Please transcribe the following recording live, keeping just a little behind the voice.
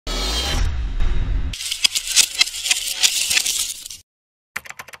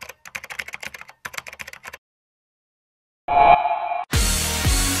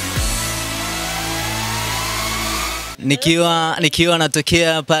Nikiwa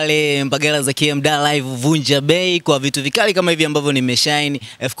natokea pale Mbagala za KMD live Vunja Bay kwa vitu vikali kama hivi ambavyo nimeshine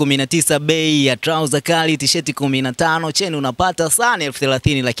 19 bei ya trouser kali, t-shirt 15, cheni unapata sana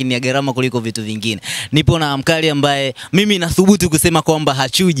 30, lakini ya gharama kuliko vitu vingine. Nipo na mkali ambaye mimi nathubutu kusema kwamba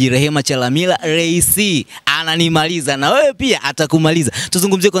hachuji, Rehema Chalamila Ray ananimaliza na wewe pia atakumaliza.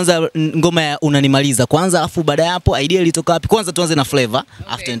 Tuzungumzie kwanza ngoma ya unanimaliza kwanza, alafu baada ya hapo idea ilitoka wapi? Kwanza tuanze na flavor,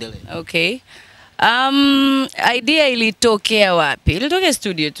 after endelee. Okay. Idea ilitokea wapi? Ilitokea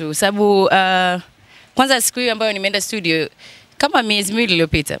studio tu, sababu kwanza siku hiyo ambayo nimeenda studio kama miezi miwili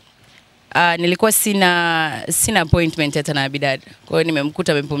iliyopita, nilikuwa sina appointment hata na Abidad. Kwa hiyo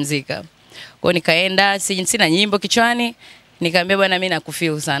nimemkuta amepumzika. Kwa hiyo nikaenda, sina nyimbo kichwani, nikamwambia bwana mimi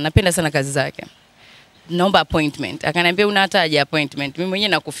nakufeel sana, napenda sana kazi zake, naomba appointment. Akaniambia una hata haja appointment, mimi mwenyewe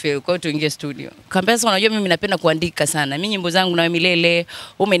nakufeel, kwa hiyo tuingie studio. Kaambia sasa unajua mimi napenda kuandika sana, mimi nyimbo zangu na milele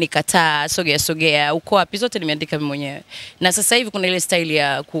umenikataa, sogea uko wapi, zote nimeandika mimi mwenyewe. Na sasa hivi kuna ile style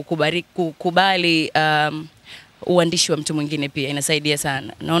ya kukubali uandishi wa mtu mwingine pia inasaidia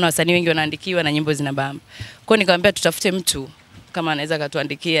sana. Naona wasanii wengi wanaandikiwa na nyimbo zinabamba. Kwa hiyo nikamwambia tutafute mtu kama anaweza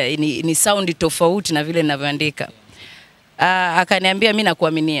katuandikia ni sound tofauti na vile ninavyoandika. Akaniambia mimi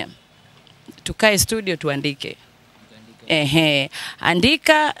nakuaminia, tukae studio tuandike.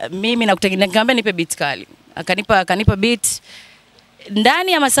 Andika, mimi nakutengeneza. Nikamwambia nipe beat kali. Akanipa beat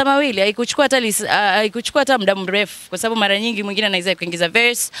ndani ya masaa mawili. Haikuchukua hata muda mrefu, kwa sababu mara nyingi mwingine anaweza kuingiza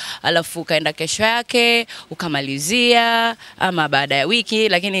verse alafu kaenda kesho yake ukamalizia ama baada ya wiki,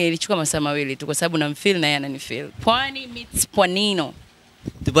 lakini ilichukua masaa mawili tu kwa sababu namfeel na yeye ananifeel. Pwani meets Pwanino.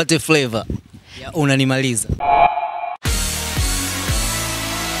 Tupate flavor ya unanimaliza.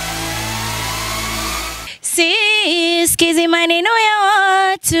 Sikizi maneno ya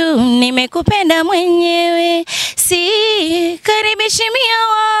watu, nimekupenda mwenyewe. Karibishi mia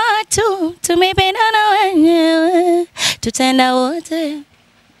watu, tumependana wenyewe. Tutaenda wote,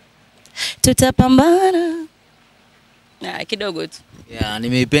 tutapambana. Kidogo tu.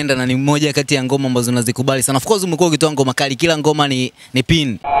 Nimeipenda na ni mmoja kati ya ngoma ambazo nazikubali sana. Of course umekuwa ukitoa ngoma kali, kila ngoma ni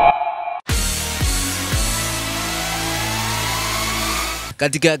pin.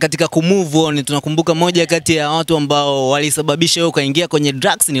 Katika kumove on, tunakumbuka moja kati ya watu ambao walisababisha wewe ukaingia kwenye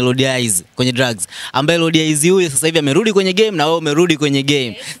drugs ni Lord Eyes, kwenye drugs. Ambaye Lord Eyes huyu sasa hivi amerudi kwenye game na wewe umerudi kwenye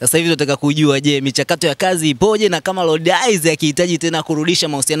game. Sasa hivi tunataka kujua, je, michakato ya kazi ipoje, na kama Lord Eyes akihitaji tena kurudisha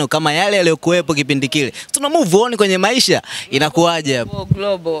mahusiano kama yale yaliyokuepo kipindi kile, tuna move on kwenye maisha, inakuaje hapo?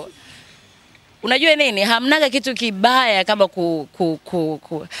 Global. Unajua nini? Hamnaga kitu kibaya kama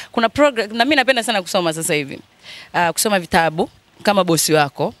kuna program, na mimi napenda sana kusoma sasa hivi. Kusoma vitabu kama bosi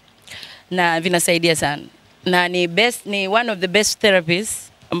wako, na vinasaidia sana. Na ni one of the best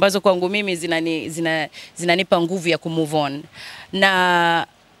therapies ambazo kwangu mimi zinanipa nguvu ya kumove on. Na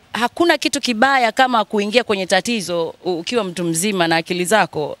hakuna kitu kibaya kama kuingia kwenye tatizo ukiwa mtu mzima na akili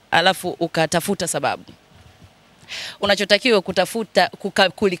zako alafu ukatafuta sababu. Unachotakiwa kutafuta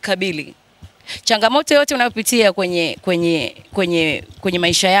kulikabili. Changamoto yote unayopitia kwenye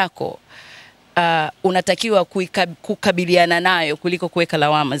maisha yako, unatakiwa kukabiliana nayo kuliko kuweka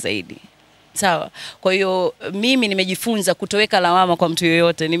lawama zaidi. Sawa? Kwa hiyo mimi nimejifunza kutoweka lawama kwa mtu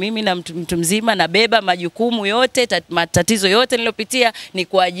yoyote. Ni mimi na mtu mzima nabeba majukumu yote, matatizo yote nilopitia ni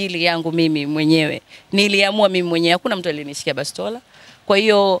kwa ajili yangu mimi mwenyewe. Niliamua mimi mwenyewe, hakuna mtu alinishikia bastola. Kwa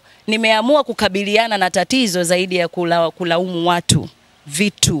hiyo nimeamua kukabiliana na tatizo zaidi ya kulaumu watu,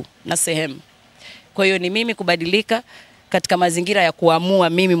 vitu na sehemu. Kwa hiyo ni mimi kubadilika katika mazingira ya kuamua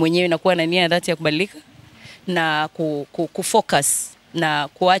mimi mwenyewe na kuwa na nia dhati ya kubadilika na kufocus na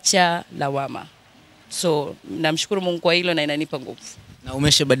kuacha lawama. So namshukuru Mungu kwa hilo na inanipa nguvu. Na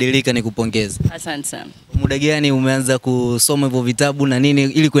umeshabadilika, nikupongeze. Asante sana. Muda gani umeanza kusoma hivyo vitabu na nini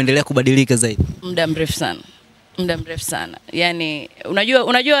ili kuendelea kubadilika zaidi? Muda mrefu sana. Muda mrefu sana. Yaani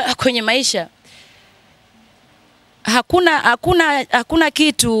unajua kwenye maisha hakuna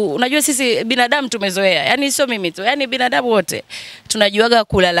kitu, unajua sisi binadamu tumezoea, yani sio mimi tu, yani binadamu wote tunajuaga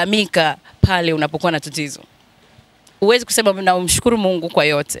kulalamika pale unapokuwa na tatizo. Uwezi kusema na umshukuru Mungu kwa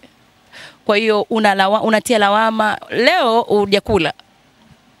yote. Kwa hiyo unatia lawama, leo hujakula,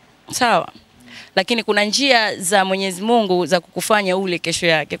 sawa, lakini kuna njia za Mwenyezi Mungu za kukufanya ule kesho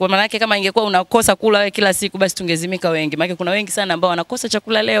yake. Kwa maana yake kama ingekuwa unakosa kula wewe kila siku, basi tungezimika wengi. Maana kuna wengi sana ambao wanakosa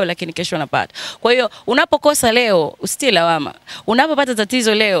chakula leo lakini kesho wanapata. Kwa hiyo unapokosa leo usitie lawama. Unapopata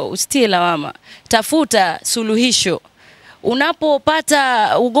tatizo leo usitie lawama. Tafuta suluhisho.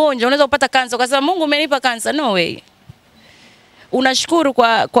 Unapopata ugonjwa, unaweza kupata kansa, ukasema Mungu umenipa kansa, no way. Unashukuru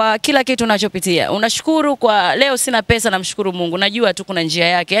kwa kila kitu unachopitia. Unashukuru kwa leo sina pesa, namshukuru Mungu. Najua tu kuna njia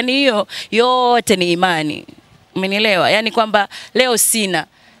yake. Yaani hiyo yote ni imani. Umenielewa? Yaani kwamba leo sina,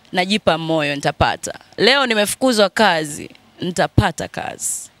 najipa moyo nitapata. Leo nimefukuzwa kazi, nitapata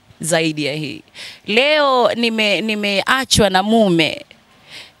kazi zaidi ya hii. Leo nimeachwa na mume,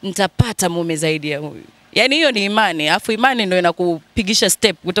 nitapata mume zaidi ya huyu. Yani hiyo ni imani, afu imani ndio inakupigisha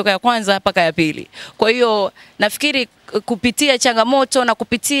step kutoka ya kwanza mpaka ya pili. Kwa hiyo nafikiri kupitia changamoto na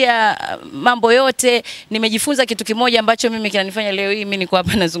kupitia mambo yote nimejifunza kitu kimoja ambacho mimi kinanifanya leo hii mimi niko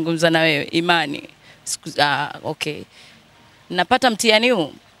hapa nazungumza na wewe, imani. Okay. Napata mtihani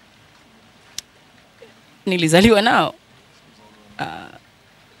huu. Nilizaliwa nao.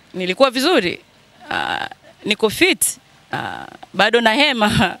 Nilikuwa vizuri. Niko fit. Bado na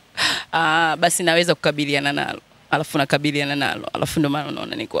hema. Basi naweza kukabiliana nalo. Alafu nakabiliana nalo. Alafu ndio maana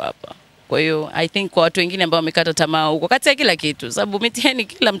unaona niko hapa. Kwa hiyo I think kwa watu wengine ambao wamekata tamaa huko katika kila kitu, sababu mitihani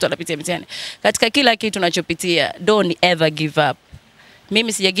kila mtu anapitia mitihani. Katika kila kitu unachopitia, don't ever give up.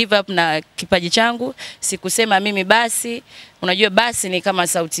 Mimi sija give up na kipaji changu, sikusema mimi basi. Unajua basi ni kama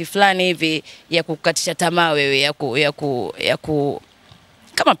sauti fulani hivi ya kukatisha tamaa wewe,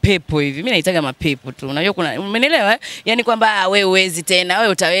 kama pepo hivi. Mimi naitaga mapepo tu. Unajua umeelewa? Yani kwamba wewe uwezi tena,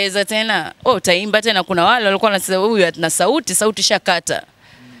 wewe utaweza tena, utaimba tena. Kuna wale walikuwa wanasema huyu ana sauti shakata.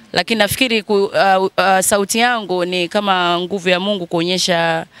 Lakini nafikiri sauti yangu ni kama nguvu ya Mungu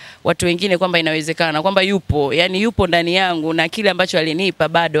kuonyesha watu wengine kwamba inawezekana, kwamba yupo, yani yupo ndani yangu na kile ambacho alinipa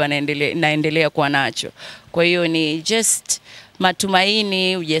bado naendelea kuwa nacho. Kwa hiyo ni just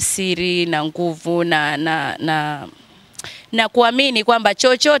matumaini, ujasiri na nguvu na kuamini kwamba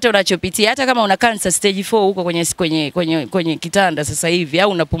chochote unachopitia, hata kama una cancer stage 4 huko kwenye kitanda sasa hivi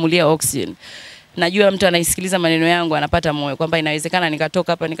au unapumulia oxygen, najua mtu anaisikiliza maneno yangu anapata moyo kwamba inawezekana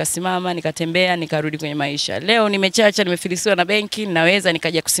nikatoka hapa nikasimama, nikatembea, nikarudi kwenye maisha. Leo nimechacha, nimefilisiwa na benki, naweza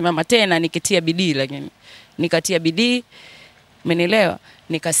nikaja kusimama tena nikitia bidii, lakini nikatia bidii, umenielewa?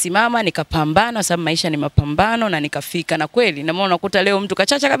 Nikasimama, nikapambana, sababu maisha ni mapambano, na nikafika. Na kweli na unakuta leo mtu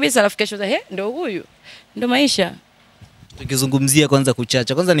kachacha kabisa, alafu kesho ndio huyu. Ndio maisha. Tukizungumzia kwanza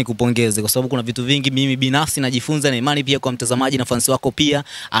kuchacha, kwanza nikupongeze kwa sababu kuna vitu vingi mimi binafsi najifunza, na imani pia kwa mtazamaji na fans wako pia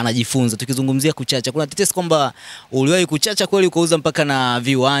anajifunza. Tukizungumzia kuchacha, kuna tetesi kwamba uliwahi kuchacha kweli, ukauza mpaka na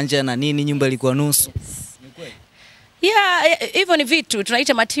viwanja na nini, nyumba ilikuwa nusu. Ni kweli? Yeah, hivyo ni vitu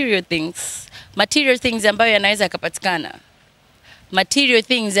tunaita material things. Material things ambayo yanaweza kupatikana. Material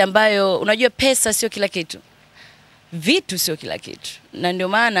things ambayo unajua pesa sio kila kitu. Vitu sio kila kitu. Na ndio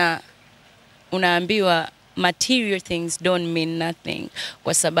maana unaambiwa material things don't mean nothing,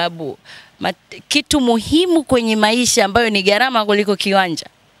 kwa sababu kitu muhimu kwenye maisha ambayo ni gharama kuliko kiwanja,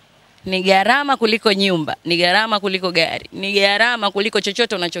 ni gharama kuliko nyumba, ni gharama kuliko gari, ni gharama kuliko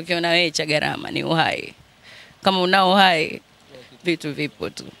chochote unachokiona wewe cha gharama, ni uhai. Kama unao uhai, vitu vipo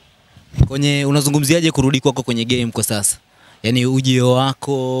tu. Kwenye unazungumziaje kurudi kwako kwenye game kwa sasa? Yani ujio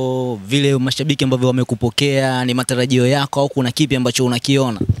wako, vile mashabiki ambao wamekupokea, ni matarajio yako au kuna kipi ambacho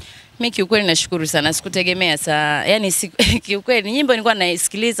unakiona? Mimi kiukweli nashukuru sana, sikutegemea saa. Yani kiukweli nyimbo nilikuwa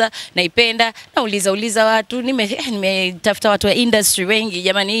naisikiliza, naipenda, nauliza watu, nimetafuta watu wa industry wengi,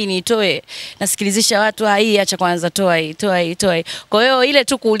 jamani hii niitoe. Nasikilizisha watu, hii acha kwanza, toa hii. Kwa hiyo ile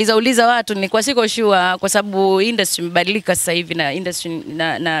tu kuuliza watu nilikuwa siko sure, kwa sababu industry imebadilika sasa hivi, na industry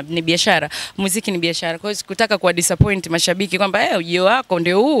ni biashara, muziki ni biashara. Kwa hiyo sikutaka kuwa disappoint mashabiki kwamba ujio wako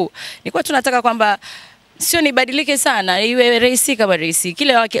ndio huu. Nilikuwa tunataka kwamba sio nibadilike sana, iwe rahisi kama rahisi,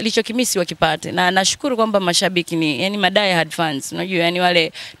 kile alichokimisi wakipate. Na nashukuru kwamba mashabiki ni yani madai hard fans, unajua yani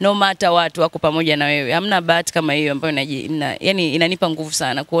wale no matter watu wako pamoja na wewe. Hamna bahati kama hiyo ambayo yani inanipa nguvu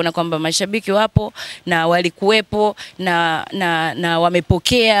sana kuona kwamba mashabiki wapo na walikuwepo na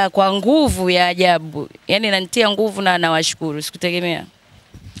wamepokea kwa nguvu ya ajabu. Yani inanitia nguvu na nawashukuru, sikutegemea.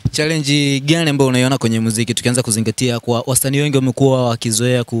 Challenge gani ambayo unaiona kwenye muziki, tukianza kuzingatia kwa wasanii wengi wamekuwa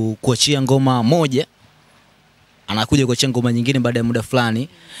wakizoea kuachia ngoma moja, anakuja kuachia ngoma nyingine baada ya muda fulani,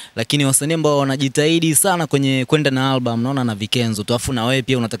 lakini wasanii ambao wanajitahidi sana kwenye kwenda na album, naona na Vikenzo tu, afu na wewe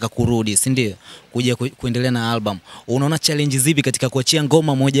pia unataka kurudi, si ndio? Kuja kuendelea na album. Unaona challenge zipi katika kuachia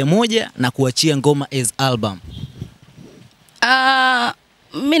ngoma moja na kuachia ngoma as album?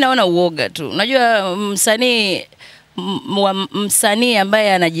 Mimi naona uoga tu. Unajua msanii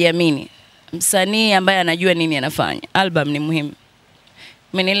ambaye anajiamini, msanii ambaye anajua nini anafanya, album ni muhimu.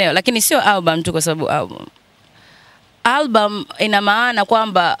 Umenielewa? Lakini sio album tu kwa sababu album ina maana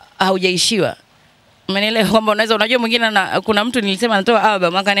kwamba haujaishiwa. Umenielewa? Kwamba unajua mwingine kuna mtu nilisema anatoa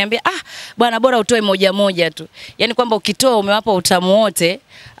album akaniambia bwana bora utoe moja tu. Yaani kwamba ukitoa umewapa utamu wote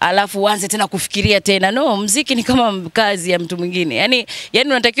alafu uanze tena kufikiria tena. No, muziki ni kama kazi ya mtu mwingine. Yaani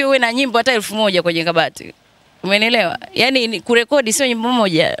unatakiwa uwe na nyimbo hata 1000 kwenye kabati. Umenielewa? Yani kurekodi sio wimbo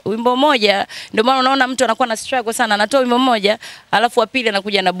mmoja. Wimbo mmoja ndio maana unaona mtu anakuwa na struggle sana, anatoa wimbo mmoja alafu wa pili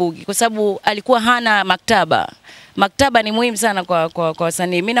anakuja na bugi kwa sababu alikuwa hana maktaba. Maktaba ni muhimu sana kwa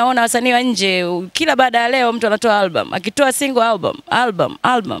wasanii. Mimi naona wasanii wa nje kila baada ya leo mtu anatoa album, akitoa single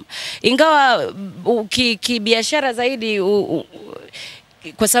album. Ingawa kibiashara zaidi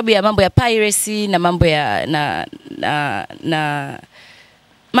kwa sababu ya mambo ya piracy na mambo ya na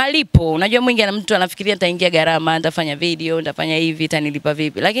malipo. Unajua mwingi na mtu anafikiria nitaingia gharama, nitafanya video, nitafanya hivi, itanilipa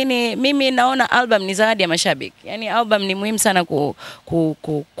vipi. Lakini mimi naona album ni zawadi ya mashabiki. Yani album ni muhimu sana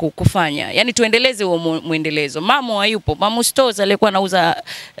kufanya. Yani tuendeleze huo muendelezo. Mamu hayupo. Mamu Stores alikuwa anauza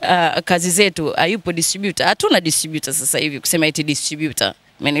kazi zetu, hayupo distributor. Hatuna distributor sasa hivi kusema eti distributor.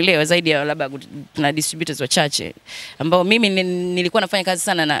 Umenielewa? Zaidi ya labda tuna distributors wachache ambao mimi nilikuwa nafanya kazi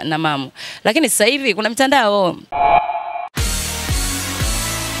sana na Mamu. Lakini sasa hivi kuna mitandao.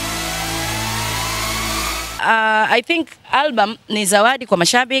 I think album ni zawadi kwa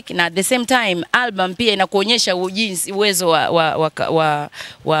mashabiki na at the same time album pia inakuonyesha uwezo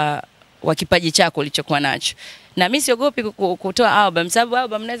wa kipaji chako ulichokuwa nacho. Na mimi siogopi kutoa album sababu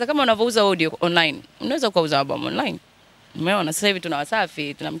album naweza kama unavyouza audio online, unaweza kuuza album online. Umeona sasa hivi tuna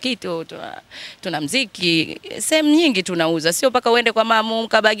Wasafi, tuna Mkito, tuna muziki, sehemu nyingi tunauza. Sio mpaka uende kwa Mamu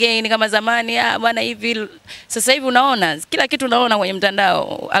Kabageni kama zamani, bwana hivi. Sasa hivi unaona kila kitu unaona kwenye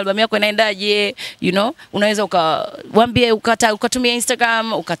mtandao. Album yako inaendaje, unaweza ukawaambie ukatumia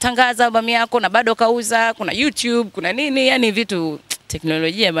Instagram, ukatangaza album yako na bado ukauza, kuna YouTube, kuna nini, yani vitu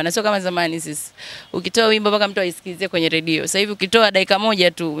teknolojia bana, sio kama zamani sisi. Ukitoa wimbo mpaka mtu aisikizie kwenye redio. Sasa hivi ukitoa dakika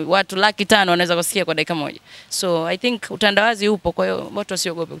moja tu watu 500,000 wanaweza kusikia kwa dakika moja. So I think utandawazi upo, kwa hiyo watu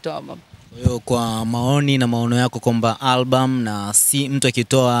wasiogope kutoa album. Kwa hiyo kwa maoni na maono yako kwamba album na si mtu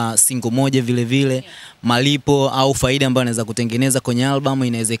akitoa single moja vile vile malipo au faida ambayo anaweza kutengeneza kwenye album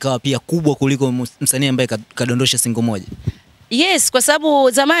inaweza ikawa pia kubwa kuliko msanii ambaye kadondosha single moja. Yes, kwa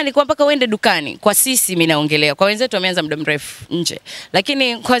sababu zamani kwa mpaka uende dukani. Kwa sisi mimi naongelea. Kwa wenzetu wameanza muda mrefu nje.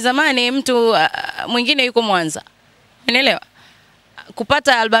 Lakini kwa zamani mtu mwingine yuko Mwanza. Unaelewa?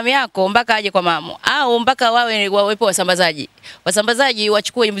 Kupata albamu yako mpaka aje kwa Mamu au mpaka wawepo wasambazaji. Wasambazaji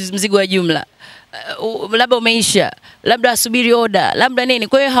wachukue mzigo wa jumla. Labda umeisha, labda asubiri order, labda nini.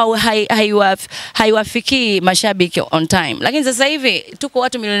 Kwa hiyo haiwafikii mashabiki on time. Lakini sasa hivi tuko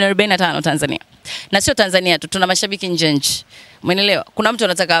watu milioni 45 Tanzania. Na sio Tanzania tu, tuna mashabiki nje. Umeelewa? Kuna mtu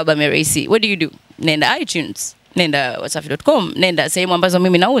anataka album ya Raisi. What do you do? Nenda iTunes, nenda wasafi.com, nenda sehemu ambazo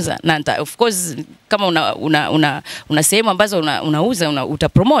mimi nauza. Na of course kama una sehemu ambazo unauza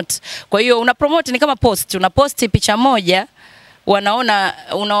utapromote. Kwa hiyo unapromote ni kama post, unaposti picha moja, wanaona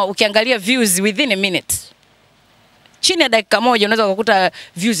ukiangalia views within a minute. Chini ya dakika moja unaweza kukuta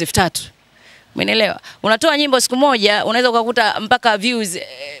views 3,000. Umeelewa? Unatoa nyimbo siku moja unaweza kukuta mpaka views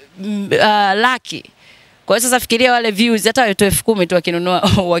laki. Kwa hiyo sasa fikiria wale views hata watu 10,000 tu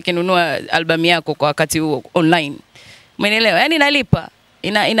wakinunua albamu yako kwa wakati huo online. Umeelewa? Yaani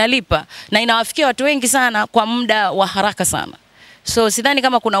inalipa na inawafikia watu wengi sana kwa muda wa haraka sana. So sidhani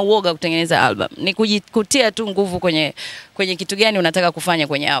kama kuna uoga kutengeneza album. Ni kujikutia tu nguvu kwenye kitu gani unataka kufanya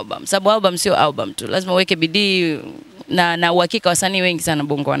kwenye album. Sababu album sio album tu. Lazima uweke bidii na uhakika wasanii wengi sana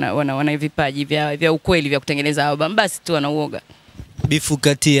Bongo wana vipaji vya ukweli vya kutengeneza album. Basi tu wana uoga. Bifu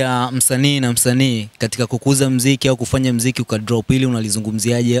kati ya msanii na msanii katika kukuza muziki au kufanya muziki ukadrop, ili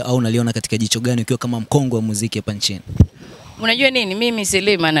unalizungumziaje au unaliona katika jicho gani ukiwa kama mkongwe wa muziki hapa nchini? Unajua nini, mimi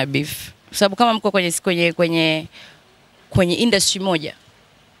silima na beef. Sababu kama mko kwenye industry moja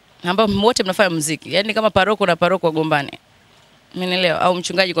ambapo wote mnafanya muziki, yani kama paroko na paroko wagombane. Umeelewa? Au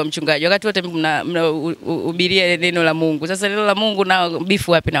mchungaji kwa mchungaji. Wakati wote mnahubiria neno la Mungu. Sasa neno la Mungu na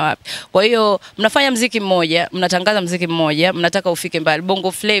bifu wapi na wapi? Kwa hiyo mnafanya muziki mmoja, mnatangaza muziki mmoja, mnataka ufike mbali.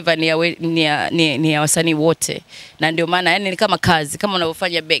 Bongo Flavor ni ya wasanii wote. Na ndio maana yani ni kama kazi, kama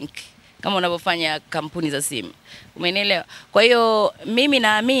unavyofanya bank, kama unavyofanya kampuni za simu. Umeelewa? Kwa hiyo mimi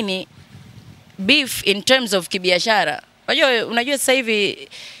naamini beef in terms of kibiashara. Unajua sasa hivi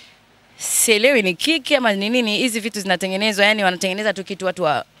sielewi ni kiki ama ni nini, hizi vitu zinatengenezwa, yani wanatengeneza tu kitu watu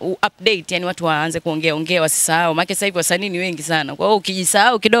wa update, yani watu waanze kuongea wasisahau. Maana sasa hivi wasanii ni wengi sana. Kwa hiyo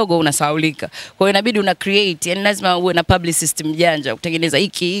ukijisahau kidogo unasahaulika. Kwa hiyo inabidi una create, yani lazima uwe na publicist mjanja kutengeneza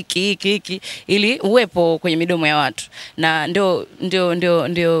hiki ili uwepo kwenye midomo ya watu. Na ndio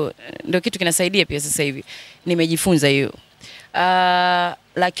kitu kinasaidia pia sasa hivi. Nimejifunza hiyo.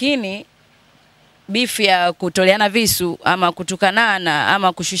 Lakini beef ya kutoleana visu ama kutukanana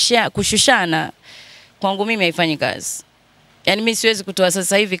ama kushushana kwangu mimi haifanyi kazi. Yani mimi siwezi kutoa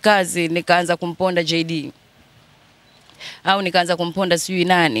sasa hivi kazi nikaanza kumponda JD. au nikaanza kumponda sijui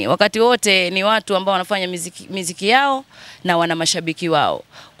nani. Wakati wote ni watu ambao wanafanya muziki yao na wana mashabiki wao.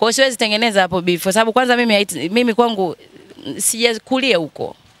 Kwa hiyo siwezi tengeneza hapo beef kwa sababu kwanza mimi kwangu sijakulia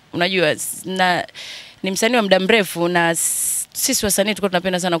huko. Unajua na ni msanii wa muda mrefu na sisi wasanii tulikuwa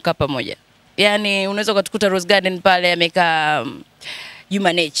tunapenda sana kukaa pamoja. Yaani unaweza kutukuta Rose Garden pale amekaa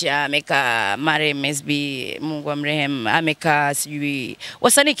Human Nature, amekaa Marem SB, Mungu amrehemu, amekaa sijui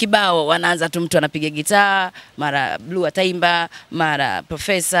wasanii kibao wanaanza tu mtu anapiga gitaa, mara Blue ataimba, mara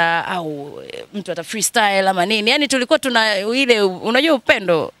Professor au mtu ata freestyle ama nini. Yaani tulikuwa tuna ile unajua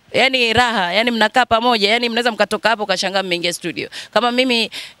upendo. Yaani raha, yaani mnakaa pamoja, yaani mnaweza mkatoka hapo kashangaa mmeingia studio. Kama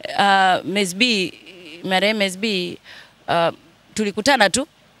mimi MSB, Marem SB tulikutana tu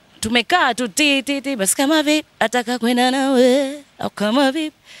tumekaa tu basi kama vipi ataka kwenda nawe au kama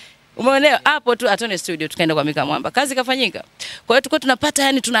vipi umeelewa hapo tu atone studio tukaenda kwa Mika Mwamba kazi kafanyika. Kwa hiyo tulikuwa tunapata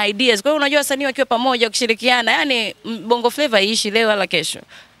yani tuna ideas. Kwa hiyo unajua wasanii wakiwa pamoja wakishirikiana yani bongo flavor iishi leo wala kesho.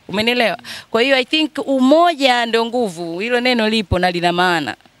 Umenielewa? Kwa hiyo I think umoja ndio nguvu. Hilo neno lipo na lina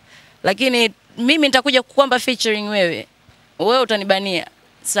maana. Lakini mimi nitakuja kukuomba featuring wewe utanibania.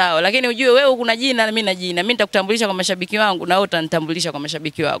 Sawa, lakini ujue wewe kuna jina na mimi na jina. Mimi nitakutambulisha kwa mashabiki wangu na wewe utanitambulisha kwa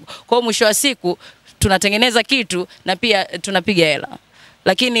mashabiki wako. Kwa hiyo mwisho wa siku tunatengeneza kitu na pia tunapiga hela.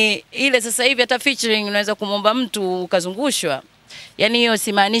 Lakini ile sasa hivi hata featuring unaweza kumomba mtu ukazungushwa. Yaani hiyo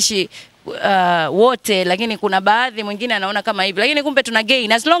simaanishi wote, lakini kuna baadhi mwingine anaona kama hivi. Lakini kumbe tuna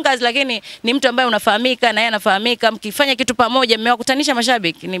gain as long as lakini ni mtu ambaye unafahamika na yeye anafahamika, mkifanya kitu pamoja mmewakutanisha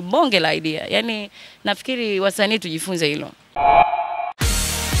mashabiki, ni bonge la idea. Yaani nafikiri wasanii tujifunze hilo.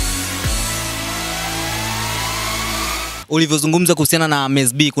 Ulivyozungumza kuhusiana na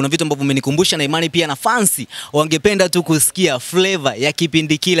MSB, kuna vitu ambavyo umenikumbusha na imani pia na fancy wangependa tu kusikia flavor ya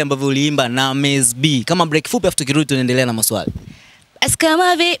kipindi kile ambavyo uliimba na MSB. Kama break fupi afu tukirudi tunaendelea na maswali. Basi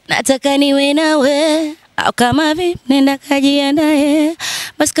kama vipi nataka niwe nawe au kama vipi nenda kajiandae.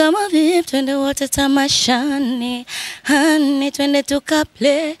 Basi kama vipi twende wote tamashani. Hani twende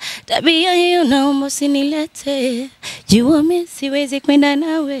tukaplay. Tabia hiyo naomba usinilete. Jua mimi siwezi kwenda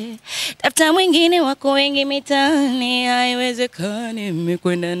nawe. Tafuta mwingine wako wengi mitaani. Haiwezekani mimi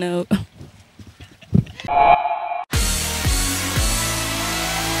kwenda nawe.